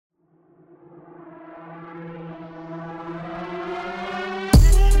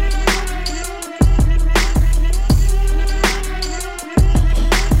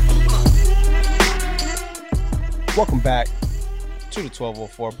Welcome back to the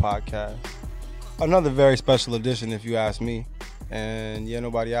 1204 podcast. Another very special edition, if you ask me. And yeah,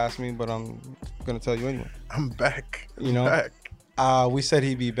 nobody asked me, but I'm going to tell you anyway. I'm back. Back. We said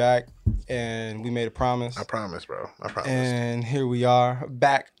he'd be back, and we made a promise. I promise, bro. I promise. And here we are,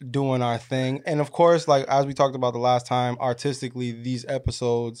 back doing our thing. And of course, like as we talked about the last time, artistically, these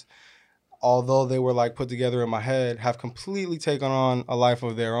episodes, although they were like put together in my head, have completely taken on a life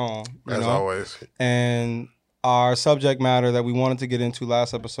of their own. As always. And our subject matter that we wanted to get into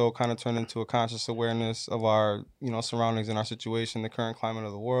last episode kind of turned into a conscious awareness of our, surroundings and our situation, the current climate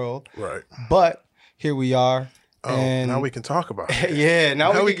of the world. Right. But here we are. Oh, and now we can talk about it. Yeah,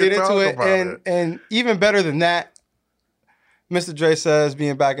 now we can get into it. And even better than that, Mr. Dre says,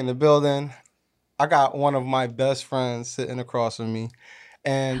 being back in the building, I got one of my best friends sitting across from me.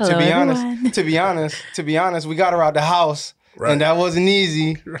 And Hello, to be honest, we got her out the house. Right. And that wasn't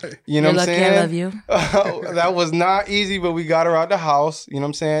easy. Right. You know You're what I'm lucky saying? I love you. That was not easy, but we got her out the house. You know what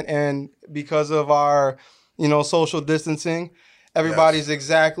I'm saying? And because of our, social distancing, everybody's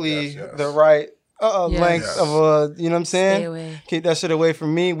exactly the right length of a, you know what I'm saying? Stay away. Keep that shit away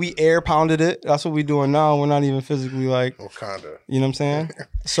from me. We air pounded it. That's what we're doing now. We're not even physically like, Wakanda. You know what I'm saying?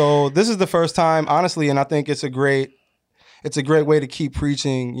 So this is the first time, honestly, and I think it's a great way to keep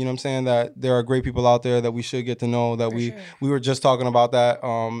preaching, you know what I'm saying, that there are great people out there that we should get to know, that we were just talking about that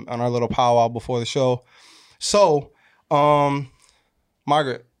on our little powwow before the show. So,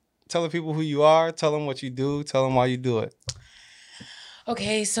 Margaret, tell the people who you are, tell them what you do, tell them why you do it.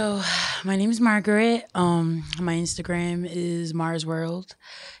 Okay, so my name is Margaret. My Instagram is Mars World.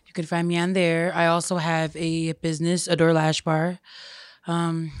 You can find me on there. I also have a business, Adore Lash Bar.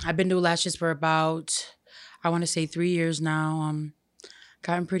 I've been doing lashes for about, I want to say 3 years now.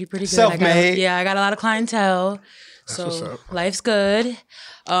 Gotten pretty good. Self-made. I got a lot of clientele. That's what's so up. Life's good.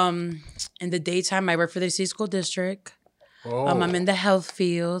 In the daytime, I work for the City School District. Oh. I'm in the health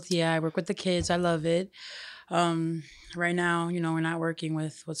field. Yeah, I work with the kids. I love it. Right now, we're not working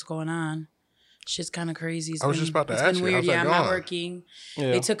with what's going on. Shit's kind of crazy. I was just about to ask It's been you, weird. how's that I'm going? not working.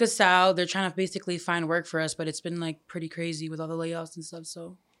 Yeah. They took us out. They're trying to basically find work for us, but it's been like pretty crazy with all the layoffs and stuff.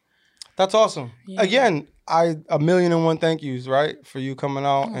 So That's awesome. Yeah. Again, 1,000,001 thank yous, right? For you coming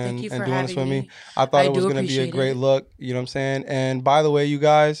out and you for doing this having with me. me. I thought I it was do going to be a appreciate great it. look, you know what I'm saying? And by the way, you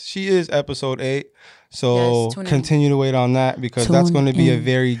guys, she is episode 8. So Yes, tune in. continue to wait on that because that's Tune going to be a in.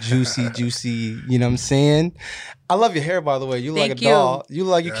 very juicy, you know what I'm saying? I love your hair, by the way. You look like Thank a you. doll. You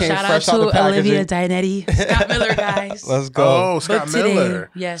look like you came shout out fresh out to the packaging. Olivia Dinetti, Scott Miller, guys. Let's go. Oh, Scott Book today. Miller.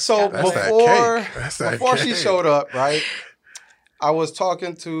 Yes. So Scott That's Miller. that cake. That's that before she cake. showed up, right? I was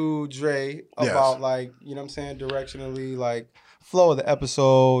talking to Dre about Yes. like, you know what I'm saying, directionally, like flow of the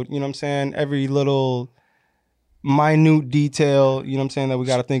episode, you know what I'm saying? Every little minute detail, you know what I'm saying, that we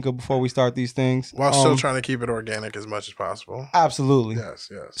got to think of before we start these things. While still trying to keep it organic as much as possible. Absolutely. Yes,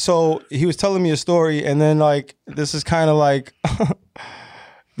 yes. So he was telling me a story, and then like this is kind of like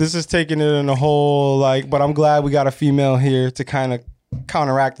this is taking it in a whole like. But I'm glad we got a female here to kind of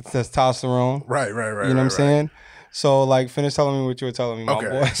counteract the testosterone. Right. You know what I'm saying? So like, finish telling me what you were telling me, my Okay,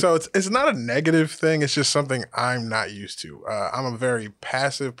 boy. so it's not a negative thing. It's just something I'm not used to. I'm a very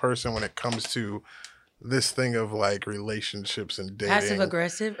passive person when it comes to this thing of like relationships and dating. Passive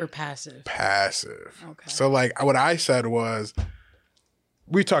aggressive or passive? Passive. Okay. So like what I said was,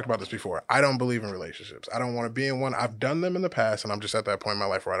 we talked about this before. I don't believe in relationships. I don't want to be in one. I've done them in the past, and I'm just at that point in my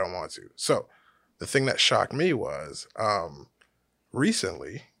life where I don't want to. So the thing that shocked me was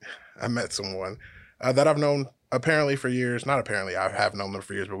recently I met someone that I've known apparently for years. Not apparently, I have known them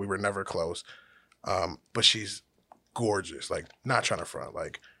for years, but we were never close. But she's gorgeous, like not trying to front,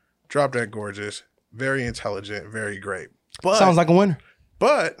 like drop dead gorgeous, very intelligent, very great. But Sounds like a winner.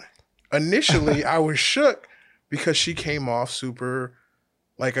 but initially, I was shook because she came off super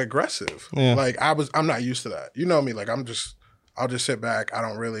like aggressive. Yeah. Like I'm not used to that. You know me, like I'll just sit back. I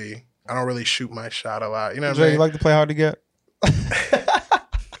don't really shoot my shot a lot. You know what I Dre, mean? you like to play hard to get?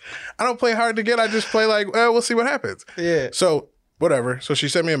 I don't play hard to get. I just play like, well, we'll see what happens. Yeah. So whatever. So she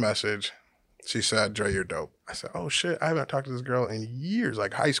sent me a message. She said, Dre, you're dope. I said, oh shit, I haven't talked to this girl in years,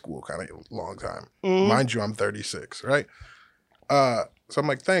 like high school kind of long time. Mm-hmm. Mind you, I'm 36, right? So I'm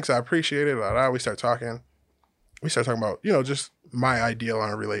like, thanks, I appreciate it. We start talking. We start talking about, just my ideal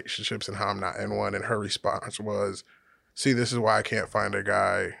on relationships and how I'm not in one. And her response was, see, this is why I can't find a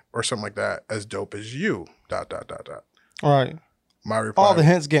guy or something like that as dope as you, ... All right. My reply. All the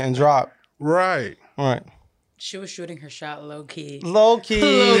hints getting dropped. Right. All right. She was shooting her shot low key. Low key.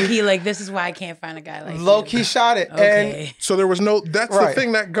 Low key, like this is why I can't find a guy like Low you. key shot it. Okay. So there was that's Right. the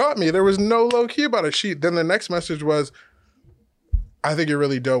thing that got me. There was no low key about it. Then the next message was, I think you're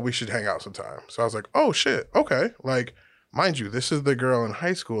really dope. We should hang out sometime. So I was like, oh shit, okay. Like, mind you, this is the girl in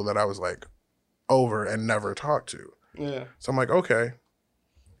high school that I was like over and never talked to. Yeah. So I'm like, okay.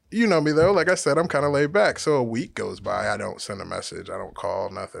 You know me though. Like I said, I'm kind of laid back. So a week goes by. I don't send a message. I don't call,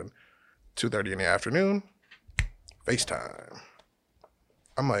 nothing. 2:30 in the afternoon, FaceTime.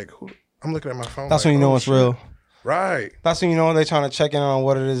 I'm like, who? I'm looking at my phone. That's like, when you know oh, it's shit. real. Right. That's when you know they're trying to check in on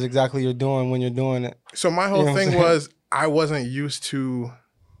what it is exactly you're doing when you're doing it. So my whole You know what I'm thing saying? was I wasn't used to,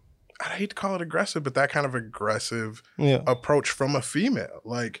 I hate to call it aggressive, but that kind of aggressive Yeah. approach from a female.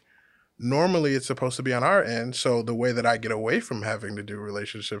 Like normally it's supposed to be on our end. So the way that I get away from having to do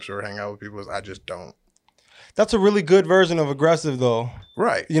relationships or hang out with people is I just don't. That's a really good version of aggressive, though.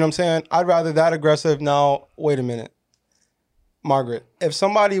 Right. You know what I'm saying? I'd rather that aggressive. Now, wait a minute. Margaret, if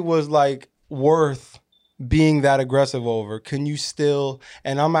somebody was like worth being that aggressive over, can you still,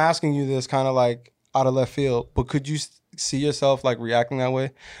 and I'm asking you this kind of like out of left field, but could you see yourself like reacting that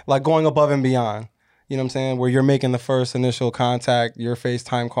way? Like going above and beyond, you know what I'm saying? Where you're making the first initial contact, your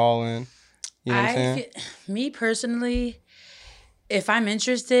FaceTime calling, you know what I'm saying? Me personally, if I'm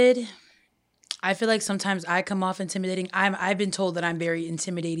interested, I feel like sometimes I come off intimidating. I've been told that I'm very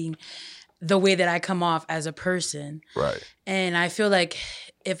intimidating the way that I come off as a person. Right. And I feel like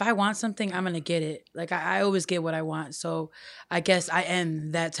if I want something, I'm going to get it. Like I always get what I want. So I guess I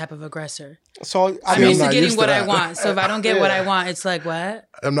am that type of aggressor. So I'm mean, used to not getting used to what I that. want. So if I don't get what I want, it's like, what?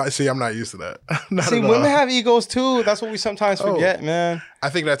 I'm not used to that. Not see, at all. women have egos too. That's what we sometimes forget, man. I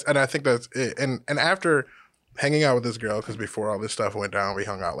think that's it. And after hanging out with this girl, because before all this stuff went down, we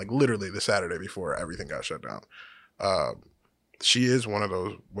hung out like literally the Saturday before everything got shut down. She is one of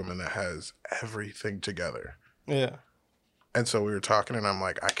those women that has everything together. Yeah. And so we were talking, and I'm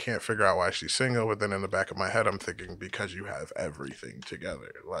like, I can't figure out why she's single. But then in the back of my head, I'm thinking because you have everything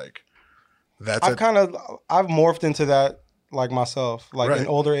together. Like that's I've morphed into that like myself. Like Right. in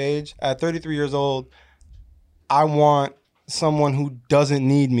older age, at 33 years old, I want someone who doesn't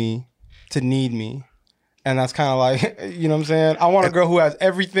need me to need me. And that's kind of like, you know what I'm saying? I want a girl who has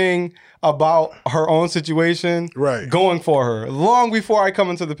everything about her own situation Right. going for her long before I come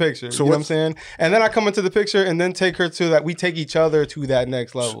into the picture. So you know what I'm saying? And then I come into the picture and then take her to that. We take each other to that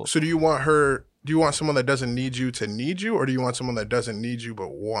next level. So do you want someone that doesn't need you to need you, or do you want someone that doesn't need you but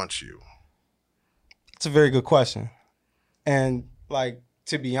wants you? It's a very good question. And like,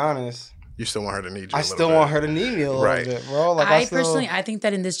 to be honest, You still want her to need you. I still want her to need me a little Right. bit, bro. Like I personally, I think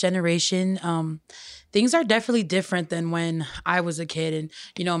that in this generation, things are definitely different than when I was a kid. And,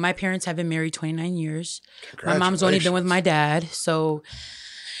 you know, my parents have been married 29 years. My mom's only been with my dad. So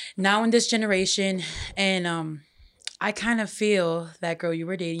now in this generation, and I kind of feel that girl you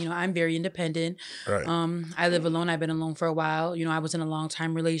were dating, you know, I'm very independent. Right. I live alone. I've been alone for a while. You know, I was in a long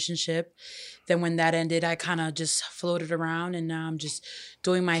time relationship. Then when that ended, I kind of just floated around, and now I'm just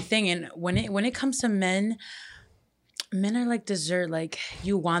doing my thing. And when it comes to men are like dessert. Like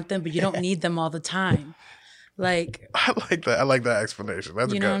you want them, but you don't need them all the time. Like I like that explanation.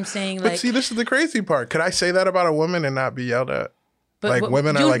 That's you good. know what I'm saying? But Like, see, this is the crazy part. Could I say that about a woman and not be yelled at? but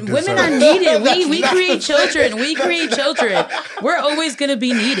women are like women dessert. are needed. We create children. We create children. We're always gonna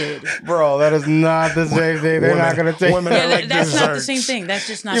be needed. Bro, that is not the same thing. They're not gonna take. women Yeah, are like that's not the desserts. same thing. That's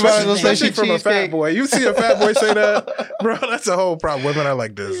just not You the might as same well thing. say Especially from a fat cheesecake. boy. You see a fat boy say that, bro. That's a whole problem. Women are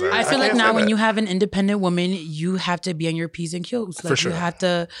like dessert. I feel like can't now say when that. you have an independent woman, you have to be on your P's and Q's. Like sure. you have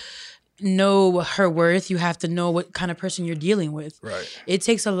to know her worth. You have to know what kind of person you're dealing with. Right. It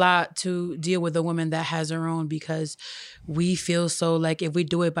takes a lot to deal with a woman that has her own, because we feel so like if we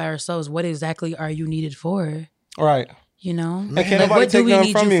do it by ourselves, what exactly are you needed for? Right. You know? can't Like nobody what do take we nothing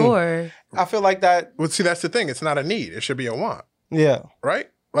need from you you. for? I feel like that. Well, see, that's the thing. It's not a need. It should be a want, Yeah. right?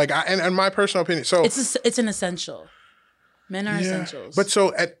 Like, and my personal opinion. So It's an essential. Men are essentials. But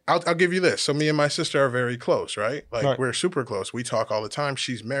so I'll give you this. So me and my sister are very close, right? Like Right. we're super close. We talk all the time.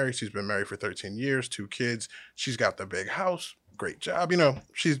 She's married. She's been married for 13 years, 2 kids. She's got the big house, great job. You know,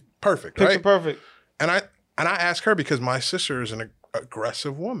 she's perfect, Picture right? perfect. And I asked her because my sister is an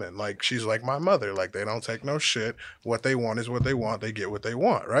aggressive woman. Like she's like my mother. Like they don't take no shit. What they want is what they want. They get what they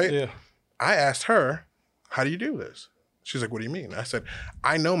want, right? Yeah. I asked her, how do you do this? She's like, what do you mean? I said,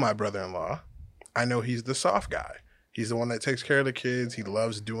 I know my brother-in-law. I know he's the soft guy. He's the one that takes care of the kids. He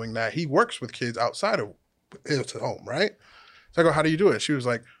loves doing that. He works with kids outside of his home, right? So I go, how do you do it? She was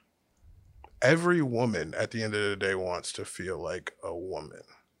like, every woman at the end of the day wants to feel like a woman.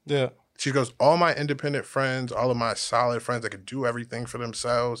 Yeah. She goes, all my independent friends, all of my solid friends that can do everything for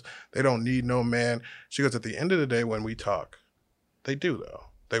themselves, they don't need no man. She goes, at the end of the day when we talk, they do though.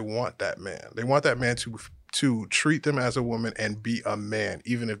 They want that man. They want that man to treat them as a woman and be a man,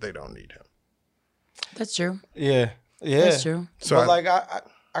 even if they don't need him. That's true. Yeah. Yeah, That's true. So but like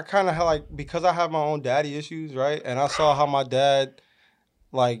I kind of like, because I have my own daddy issues, right? And I saw how my dad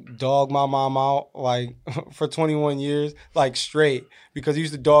like dogged my mom out like for 21 years, like straight, because he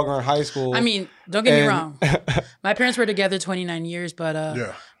used to dog her in high school. I mean, don't get me wrong. My parents were together 29 years, but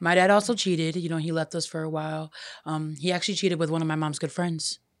my dad also cheated. You know, he left us for a while. He actually cheated with one of my mom's good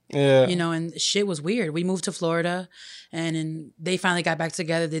friends. Yeah. You know, and shit was weird. We moved to Florida, and they finally got back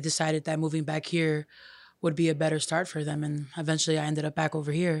together. They decided that moving back here would be a better start for them, and eventually I ended up back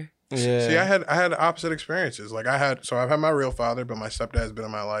over here. Yeah. See, I had opposite experiences. Like I've had my real father, but my stepdad's been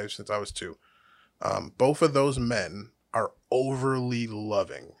in my life since I was 2. Both of those men are overly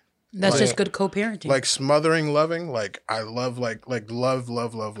loving. That's just good co-parenting. Like smothering loving. Like I love like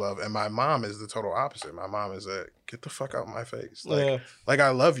love. And my mom is the total opposite. My mom is a get the fuck out of my face. Like I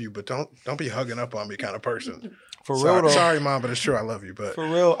love you, but don't be hugging up on me kind of person. For real though. Sorry, Mom, but it's true. I love you. But for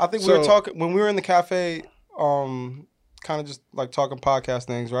real, I think we were talking when we were in the cafe, kind of just like talking podcast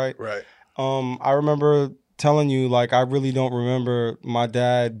things, right? Right. I remember telling you, like, I really don't remember my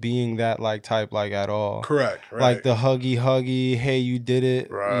dad being that like type like at all. Correct. Right. Like the huggy, hey, you did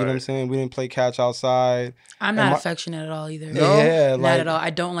it. Right. You know what I'm saying? We didn't play catch outside. I'm not affectionate at all either. No? Yeah, not at all. I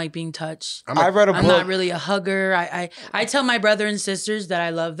don't like being touched. I read a book. I'm not really a hugger. I tell my brother and sisters that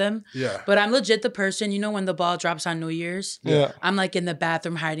I love them. Yeah. But I'm legit the person, you know, when the ball drops on New Year's, I'm like in the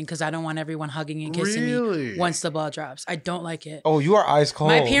bathroom hiding because I don't want everyone hugging and kissing me once the ball drops. I don't like it. Oh, you are ice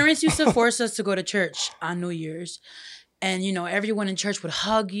cold. My parents used to force us to go to church on New Year's. And, you know, everyone in church would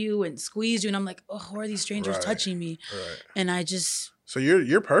hug you and squeeze you. And I'm like, oh, who are these strangers touching me? Right. And I just... So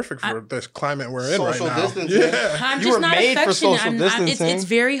you're perfect for this climate we're in right now. Social distancing. Yeah. I'm just not affectionate. For social distancing. It's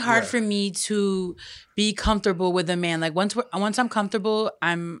very hard for me to be comfortable with a man. Like once I'm comfortable,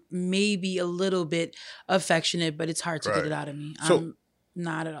 I'm maybe a little bit affectionate, but it's hard to get it out of me. I'm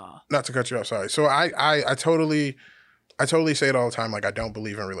not at all. Not to cut you off, sorry. So I totally say it all the time. Like I don't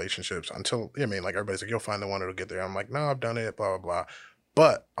believe in relationships until, I mean, like everybody's like, you'll find the one that'll get there. I'm like, no, I've done it, blah, blah, blah.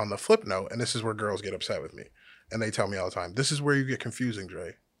 But on the flip note, and this is where girls get upset with me, and they tell me all the time, this is where you get confusing,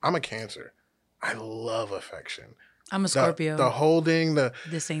 Dre. I'm a Cancer. I love affection. I'm a Scorpio. The holding,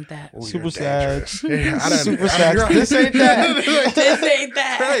 this ain't that. Ooh, super sad. Yeah, super sad. This ain't that. This ain't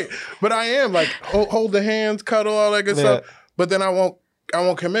that. Right. But I am like hold the hands, cuddle, all that good stuff. But then I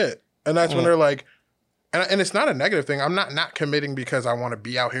won't commit, and that's when they're like, and it's not a negative thing. I'm not committing because I want to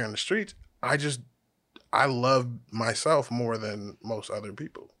be out here in the streets. I love myself more than most other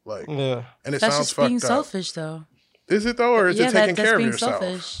people. Like, and it that's sounds just fucked being up. Selfish, though. Is it though, or is it taking care of being yourself?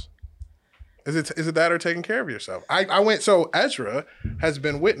 Selfish. Is it that or taking care of yourself? I went, so Ezra has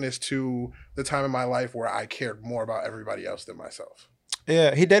been witness to the time in my life where I cared more about everybody else than myself.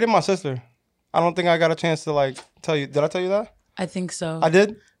 Yeah, he dated my sister. I don't think I got a chance to like tell you. Did I tell you that? I think so. I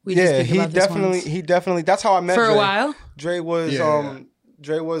did. We just he definitely. That's how I met for Dre. a while. Dre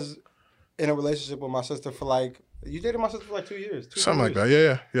was in a relationship with my sister for like. You dated my sister for like 2 years. Something like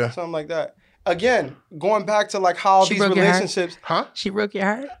that. Yeah. Something like that. Again, going back to like how these relationships. Huh? She broke your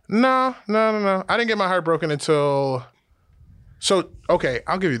heart? No. I didn't get my heart broken until. So okay,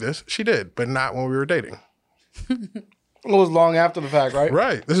 I'll give you this. She did, but not when we were dating. It was long after the fact, right?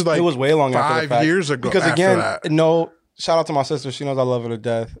 Right. This is like it was way long after the fact. 5 years ago. Because again, no. Shout out to my sister. She knows I love her to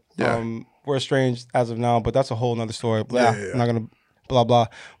death. Yeah. We're estranged as of now, but that's a whole nother story. Yeah. I'm not gonna blah blah.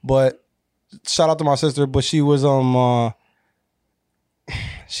 But shout out to my sister. But she was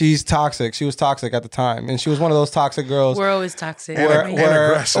she's toxic. She was toxic at the time, and she was one of those toxic girls. We're always toxic. And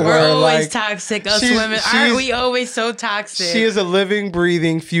aggressive. We're always like, toxic. Us women, aren't we always so toxic? She is a living,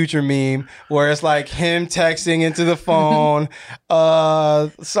 breathing future meme where it's like him texting into the phone.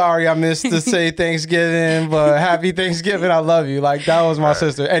 Sorry, I missed to say Thanksgiving, but happy Thanksgiving. I love you. Like that was my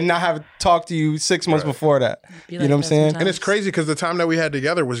sister, and not have talked to you 6 months before that. You know what I'm saying? And it's crazy because the time that we had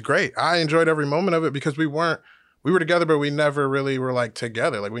together was great. I enjoyed every moment of it because we were together, but we never really were like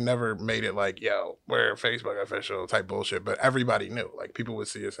together. Like we never made it like, yo, we're Facebook official type bullshit. But everybody knew. Like people would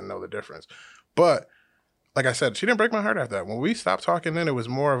see us and know the difference. But like I said, she didn't break my heart after that. When we stopped talking, then it was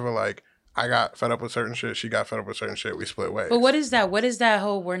more of a like, I got fed up with certain shit. She got fed up with certain shit. We split ways. But what is that? What is that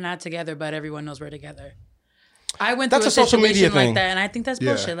whole we're not together, but everyone knows we're together? I went through That's a social situation media like thing. that, and I think that's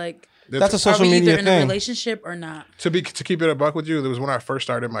bullshit. Like that's a social media Are we either thing. in a relationship or not? To keep it a buck with you, it was when I first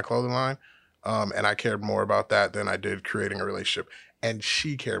started my clothing line. And I cared more about that than I did creating a relationship. And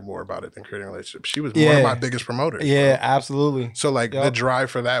she cared more about it than creating a relationship. She was one of my biggest promoters. Yeah, absolutely. So like the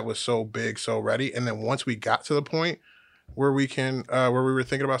drive for that was so big, so ready. And then once we got to the point where we were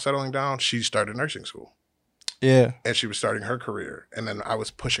thinking about settling down, she started nursing school. Yeah. And she was starting her career. And then I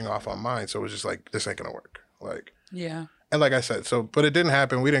was pushing off on mine. So it was just like, this ain't gonna work. Like, yeah. And like I said, but it didn't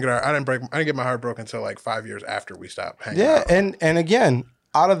happen. I didn't get my heart broken until like 5 years after we stopped hanging out. Yeah, and again,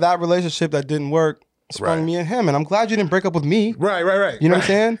 out of that relationship that didn't work, sprung me and him. And I'm glad you didn't break up with me. Right. You know what I'm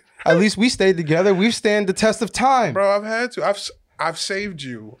saying? At least we stayed together. We've stand the test of time. Bro, I've had to. I've saved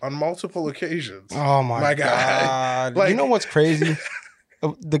you on multiple occasions. Oh my God. Like, you know what's crazy?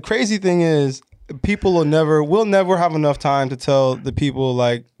 The crazy thing is we'll never have enough time to tell the people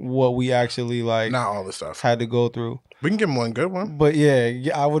like what we actually like. Not all the stuff had to go through. We can give him one good one. But yeah,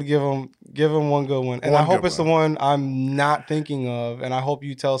 I would give him one good one. And I hope it's the one I'm not thinking of. And I hope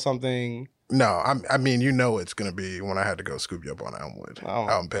you tell something. No, I mean, you know it's going to be when I had to go scoop you up on Elmwood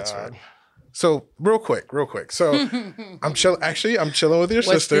out in Pittsburgh. So real quick. So I'm chilling with your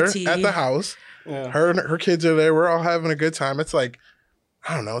sister at the house. Yeah. Her kids are there. We're all having a good time. It's like,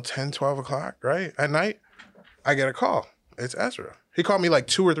 I don't know, 10, 12 o'clock, right? At night, I get a call. It's Ezra. He called me like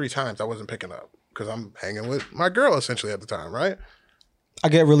 2 or 3 times. I wasn't picking up because I'm hanging with my girl essentially at the time, right? I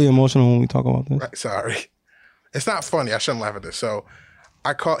get really emotional when we talk about this. Right, sorry. It's not funny. I shouldn't laugh at this. So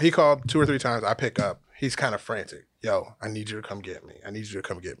he called 2 or 3 times. I pick up. He's kind of frantic. Yo, I need you to come get me.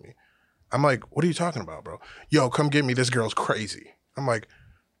 I'm like, what are you talking about, bro? Yo, come get me. This girl's crazy. I'm like,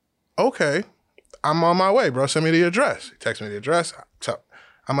 okay. I'm on my way, bro. Send me the address. He texts me the address.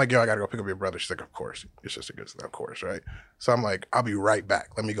 I'm like, yo, I got to go pick up your brother. She's like, of course. Your sister goes, of course, right? So I'm like, I'll be right back.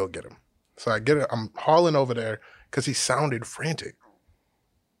 Let me go get him. So I get it. I'm hauling over there because he sounded frantic.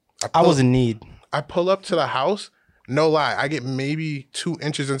 I was in need. I pull up to the house. No lie. I get maybe 2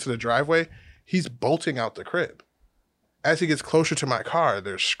 inches into the driveway. He's bolting out the crib. As he gets closer to my car,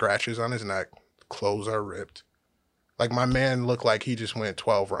 there's scratches on his neck. Clothes are ripped. Like, my man looked like he just went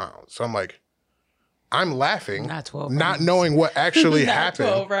 12 rounds. So I'm like, I'm laughing. Not 12 not rounds. knowing what actually happened.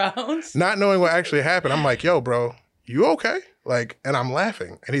 12 rounds. Not knowing what actually happened. I'm like, yo, bro, you okay? Like, and I'm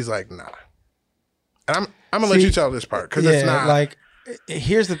laughing. And he's like, nah. And I'm going to let you tell this part because it's not. Like,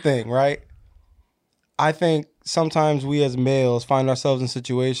 here's the thing, right? I think sometimes we as males find ourselves in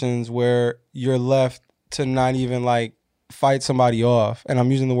situations where you're left to not even like fight somebody off. And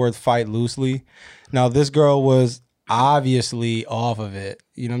I'm using the word fight loosely. Now, this girl was obviously off of it.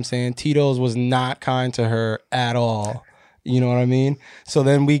 You know what I'm saying? Tito's was not kind to her at all. You know what I mean? So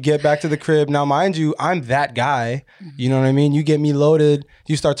then we get back to the crib. Now, mind you, I'm that guy. You know what I mean? You get me loaded.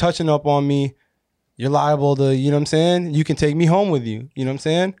 You start touching up on me. You're liable to, you know what I'm saying? You can take me home with you. You know what I'm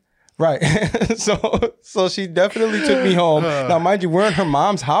saying? Right. So she definitely took me home. Now, mind you, we're in her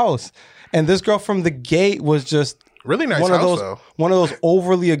mom's house. And this girl from the gate was just really nice one of those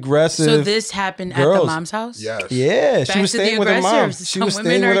overly aggressive. So this happened girls. At the mom's house? Yes. Yeah. She was staying with her mom. She was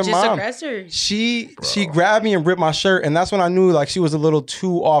staying with her mom. Aggressors. She grabbed me and ripped my shirt, and that's when I knew like she was a little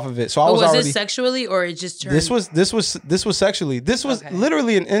too off of it. So I was already. Was this sexually or it just turned? This was sexually. This was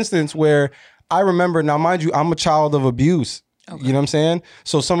literally an instance where I remember. Now, mind you, I'm a child of abuse. Okay. You know what I'm saying?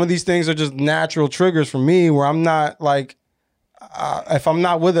 So some of these things are just natural triggers for me where I'm not like, if I'm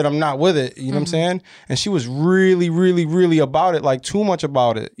not with it, I'm not with it. You know what I'm saying? And she was really, really, really about it, like too much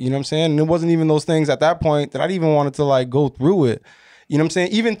about it. You know what I'm saying? And it wasn't even those things at that point that I even wanted to like go through it. You know what I'm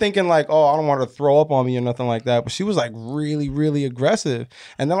saying? Even thinking like, oh, I don't want her to throw up on me or nothing like that. But she was like really, really aggressive.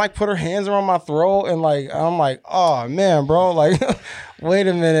 And then like put her hands around my throat and like, I'm like, oh man, bro, like, wait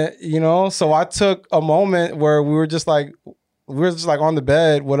a minute, you know? So I took a moment where we were just like on the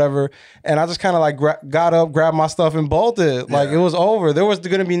bed, whatever. And I just kind of like got up, grabbed my stuff and bolted. Like it was over. There was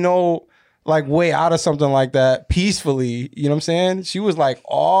going to be no like way out of something like that peacefully. You know what I'm saying? She was like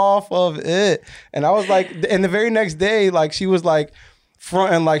off of it. And I was like, and the very next day, like she was like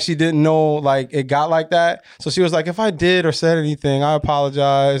fronting like she didn't know like it got like that. So she was like, if I did or said anything, I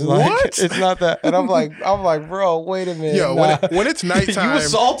apologize. Like, what? It's not that. And I'm like, bro, wait a minute. Yo, when it's nighttime. You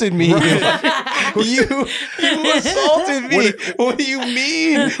assaulted me. Right. you assaulted me. What do you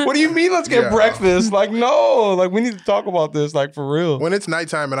mean? What do you mean let's get breakfast? Like, no. Like, we need to talk about this, like, for real. When it's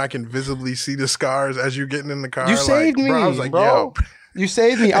nighttime and I can visibly see the scars as you're getting in the car. You saved me, bro. I was like, bro. Yo. You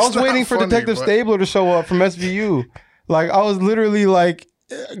saved me. I was waiting for Detective Stabler to show up from SVU. Like, I was literally like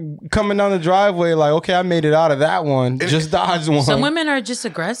coming down the driveway, like, okay, I made it out of that one. Just dodged one. Some women are just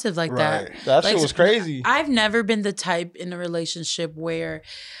aggressive like that. That like, shit was crazy. I've never been the type in a relationship where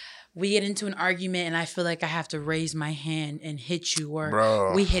we get into an argument and I feel like I have to raise my hand and hit you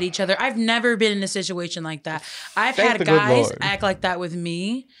or we hit each other. I've never been in a situation like that. I've had guys act like that with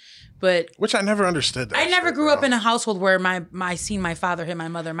me. But which I never understood. That I never grew up in a household where I seen my father hit my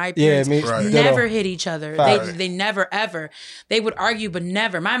mother. My parents never hit each other. They never ever. They would argue, but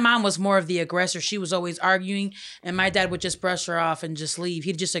never. My mom was more of the aggressor. She was always arguing, and my dad would just brush her off and just leave.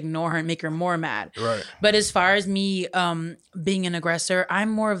 He'd just ignore her and make her more mad. Right. But as far as me being an aggressor, I'm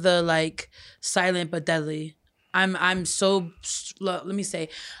more of the like silent but deadly. let me say,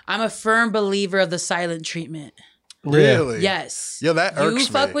 I'm a firm believer of the silent treatment. Really? Yes. Yeah, that irks me. You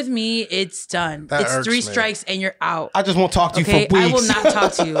fuck with me, it's done. It's 3 strikes and you're out. I just won't talk to you for weeks. I will not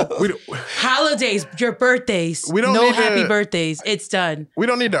talk to you. Holidays, your birthdays. We don't need happy birthdays. It's done. We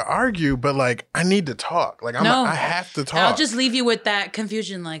don't need to argue, but like I need to talk. Like I have to talk. I'll just leave you with that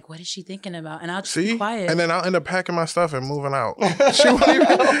confusion. Like, what is she thinking about? And I'll just be quiet. And then I'll end up packing my stuff and moving out. She won't even.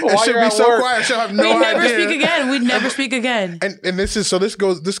 She'll be so quiet. She'll have no idea. We'd never speak again. And this is this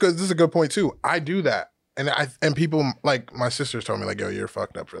is a good point too. I do that. And people like my sisters told me like, yo, you're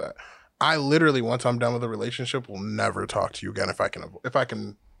fucked up for that. I literally, once I'm done with a relationship, will never talk to you again if I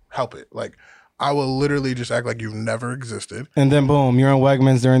can help it. Like I will literally just act like you've never existed. And then boom, you're in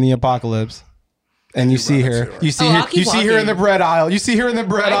Wegmans during the apocalypse. And you see her. You see her in the bread aisle. You see her in the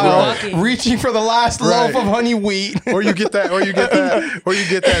bread aisle reaching for the last loaf of honey wheat. Or you get that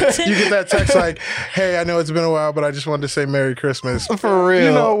text like, "Hey, I know it's been a while, but I just wanted to say Merry Christmas." For real.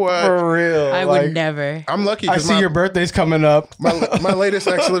 You know what? For real. I would never. I'm lucky. I see your birthday's coming up. My latest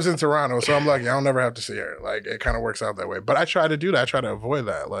ex lives in Toronto, so I'm lucky. I'll never have to see her. Like it kind of works out that way. But I try to do that. I try to avoid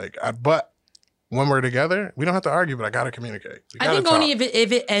that. But when we're together, we don't have to argue, but I gotta communicate. I think only if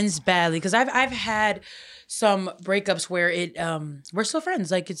it ends badly, because I've had some breakups where we're still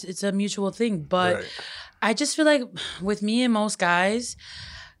friends, like it's a mutual thing. But I just feel like with me and most guys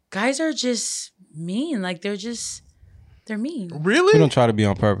are just mean. Like they're mean. Really? We don't try to be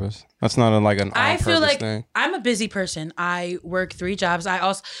on purpose. That's not I feel like thing. I'm a busy person. I work 3 jobs. I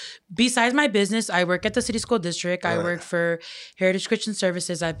also, besides my business, I work at the City School District. I work for Heritage Christian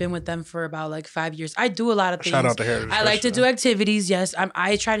Services. I've been with them for about 5 years. I do a lot of things. Shout out to Heritage. I like to do activities. Yes,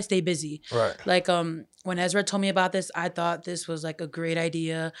 I try to stay busy. Right. Like when Ezra told me about this, I thought this was like a great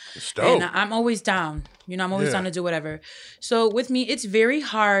idea. It's dope. And I'm always down. I'm always down to do whatever. So with me, it's very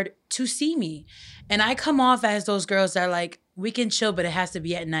hard to see me. And I come off as those girls that are like, we can chill, but it has to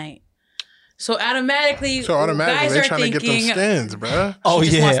be at night. So automatically, guys they're are trying thinking, to get them stands, bro. She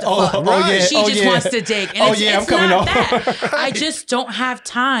just wants to dig. And I'm coming off. That. I just don't have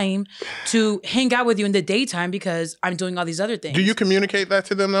time to hang out with you in the daytime because I'm doing all these other things. Do you communicate that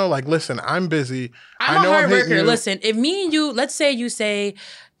to them though? Like, listen, I'm busy. I'm a hard worker. Listen, if me and you, let's say you say,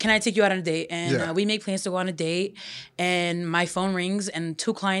 can I take you out on a date? And we make plans to go on a date and my phone rings and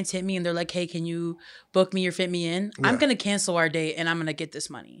 2 clients hit me and they're like, hey, can you book me or fit me in? I'm going to cancel our date and I'm going to get this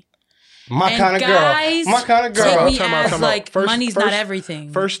money. My kind of girl. Take me as like money's not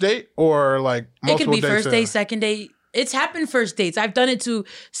everything. First date or like multiple dates? It could be first date, second date. It's happened first dates. I've done it to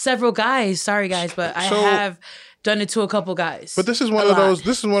several guys. Sorry guys, but I have done it to a couple guys. But this is one of those.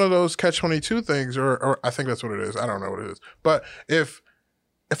 This is one of those catch-22 things, or I think that's what it is. I don't know what it is. But if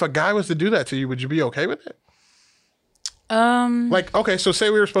a guy was to do that to you, would you be okay with it? Okay, so say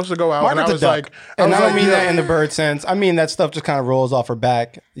we were supposed to go out, Margaret's and I was like, and I don't mean that in the bird sense. I mean that stuff just kind of rolls off her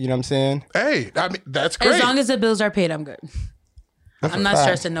back. You know what I'm saying? Hey, I mean that's great. As long as the bills are paid, I'm good. I'm not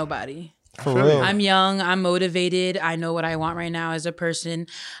stressing nobody. For real. I'm young. I'm motivated. I know what I want right now as a person.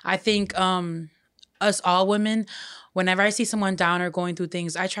 I think us all women, whenever I see someone down or going through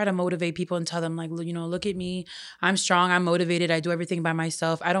things, I try to motivate people and tell them like, look at me. I'm strong. I'm motivated. I do everything by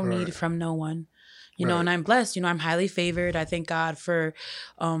myself. I don't need from no one. And I'm blessed. I'm highly favored. I thank God for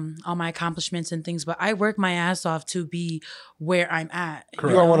all my accomplishments and things. But I work my ass off to be where I'm at.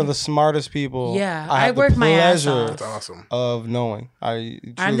 You are one of the smartest people. Yeah, I work my ass off. That's awesome. Of knowing.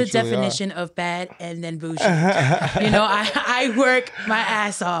 I'm the definition of bad and then bougie. I work my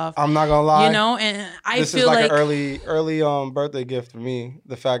ass off. I'm not gonna lie. And this feel is like an early birthday gift for me.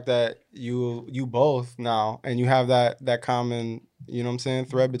 The fact that you both now and you have that common. You know what I'm saying?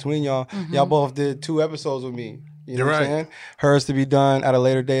 Thread between y'all. Mm-hmm. Y'all both did 2 episodes with me. You know what I'm saying? Hers to be done at a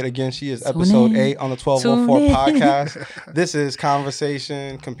later date. Again, she is episode 8 on the 1204 podcast. This is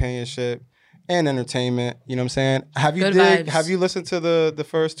conversation, companionship, and entertainment. You know what I'm saying? Have you listened to the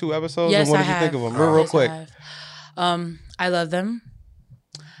first 2 episodes? Yes, and what I did you have. think of them? Real quick. I love them.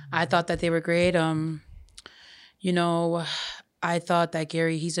 I thought that they were great. I thought that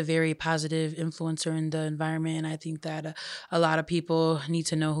Gary, he's a very positive influencer in the environment. And I think that a lot of people need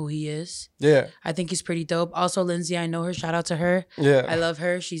to know who he is. Yeah. I think he's pretty dope. Also, Lindsay, I know her. Shout out to her. Yeah. I love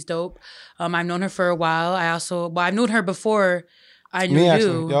her. She's dope. I've known her for a while. I've known her before I knew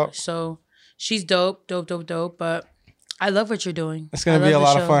you. Yep. So she's dope. But I love what you're doing. It's going to be a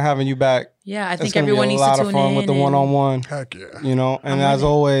lot of fun having you back. Yeah, I think everyone needs to tune in. It's going to be a lot of fun with the one-on-one. Heck yeah. And as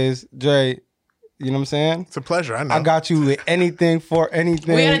always, Jay, you know what I'm saying? It's a pleasure. I know. I got you with anything,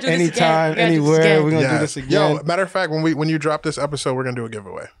 anytime, anywhere. We're gonna do this again. Yo, matter of fact, when you drop this episode, we're gonna do a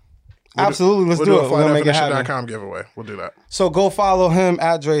giveaway. Absolutely, let's we'll do do it. a We're gonna make it happen. FlyDefinition.com giveaway. We'll do that. So go follow him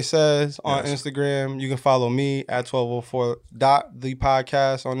at Dre Says on Instagram. You can follow me at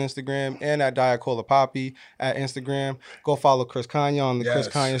 1204.thepodcast on Instagram and at Diet Cola Poppy at Instagram. Go follow Chris Kanye on the Chris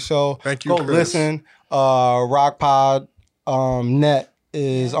Kanye Show. Thank you, Go Chris. listen. Rock Pod Net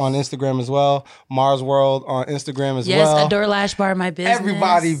is on Instagram as well. Mars World on Instagram as well. Yes, Adore Lash Bar, my business.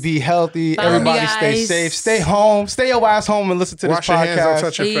 Everybody be healthy. Follow Everybody me, stay guys. safe. Stay home. Stay your ass home and listen to Wash this podcast. your hands, don't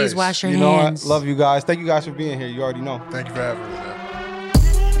touch your Please face. wash your You know hands. what? Love you guys. Thank you guys for being here. You already know. Thank you for having me, man.